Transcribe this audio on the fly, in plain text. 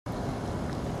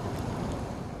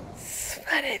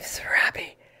My name's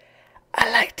Robbie.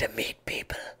 I like to meet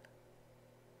people.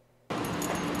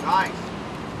 Nice.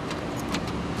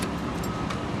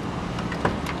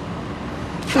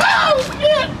 Oh,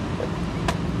 shit!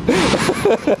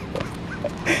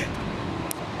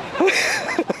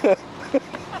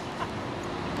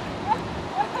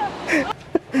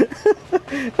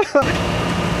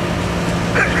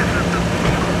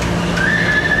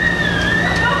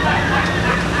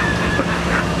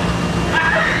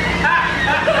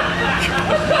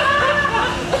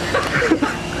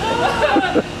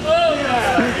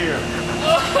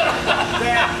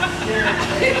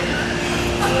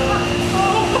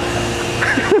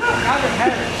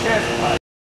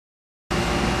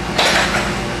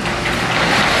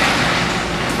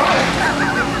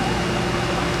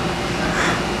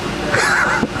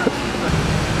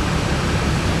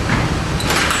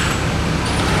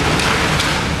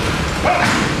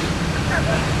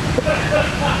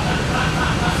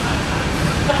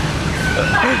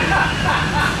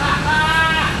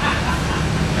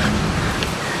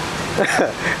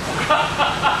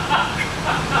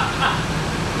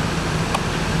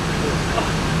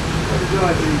 What are you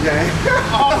doing, TJ?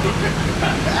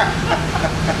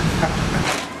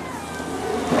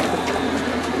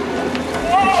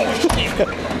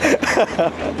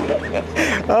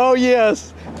 Oh,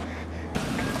 yes.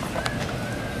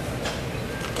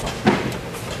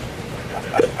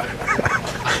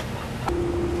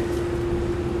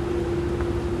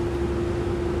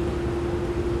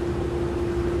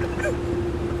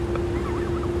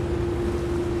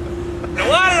 Now,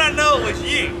 why did I know it was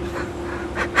you?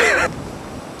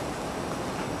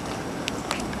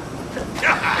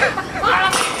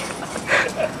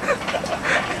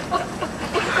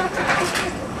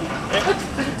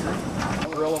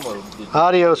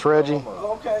 Adios, Reggie.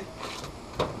 Okay.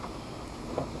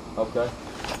 Okay.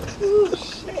 Oh,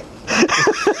 shit.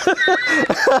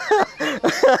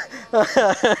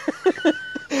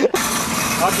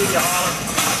 I'll give you a holler.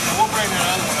 We'll bring that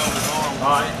other one over the arm.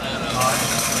 All right.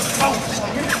 All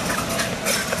Yeah,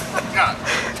 you got it.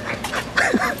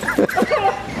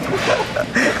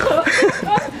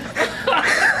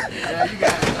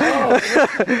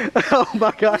 Oh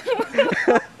my gosh.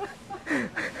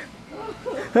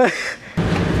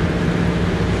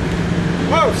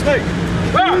 Whoa, snake!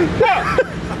 Whoa!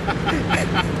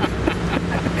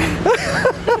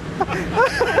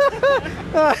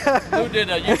 Who did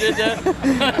that? You did that?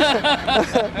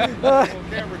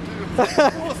 Camera too.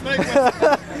 Oh, snake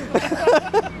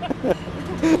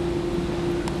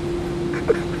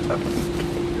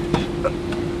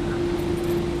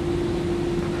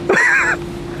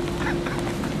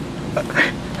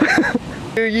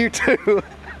You too.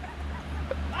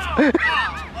 You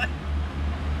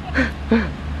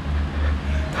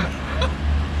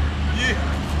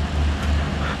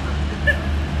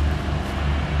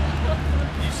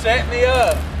set me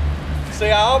up. See,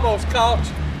 I almost caught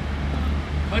you.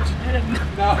 But you didn't.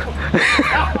 No.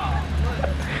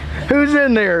 Who's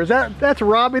in there? That's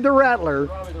Robbie the Rattler.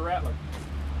 Robbie the Rattler.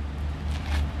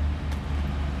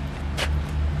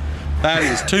 That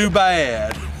is too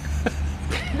bad.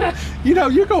 You know,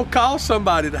 you're going to cause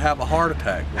somebody to have a heart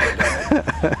attack one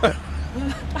day.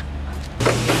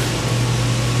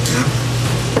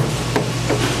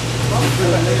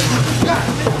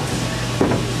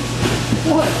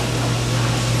 What?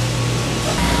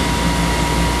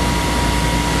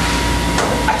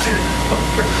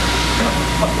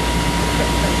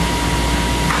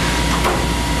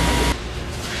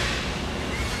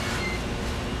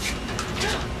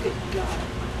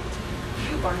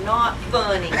 You are not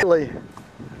funny. Really?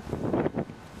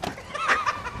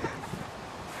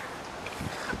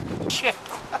 Shit.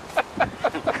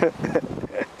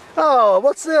 Oh,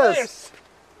 what's this?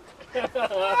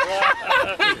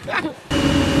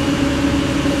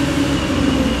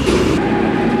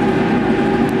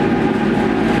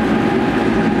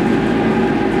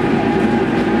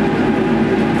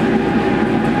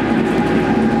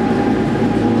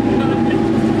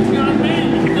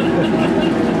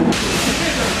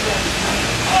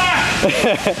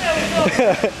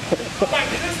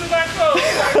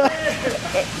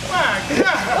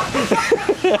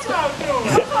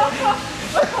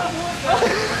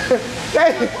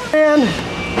 Man.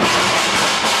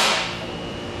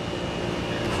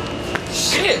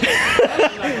 Shit.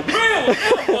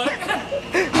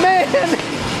 Man.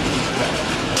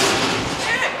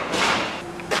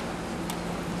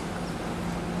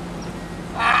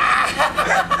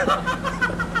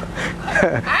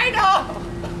 I know.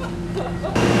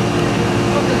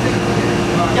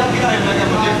 Okay,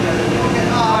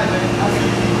 all right.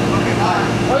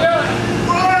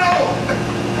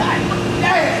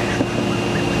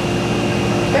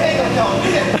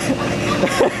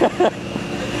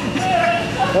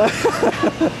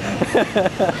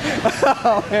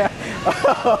 Oh, man.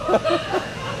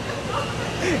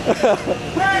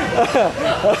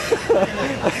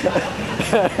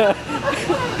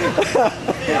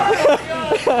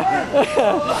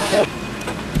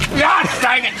 God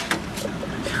dang it!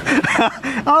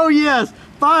 Oh, yes.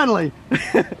 Finally.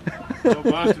 So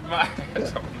busted my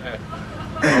ass on that.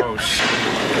 Oh, shit.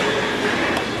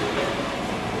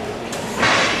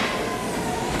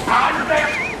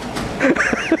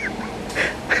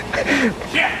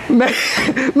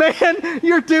 Man,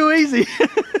 you're too easy.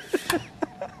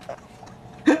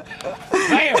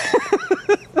 Damn!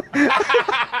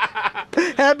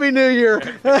 Happy New Year.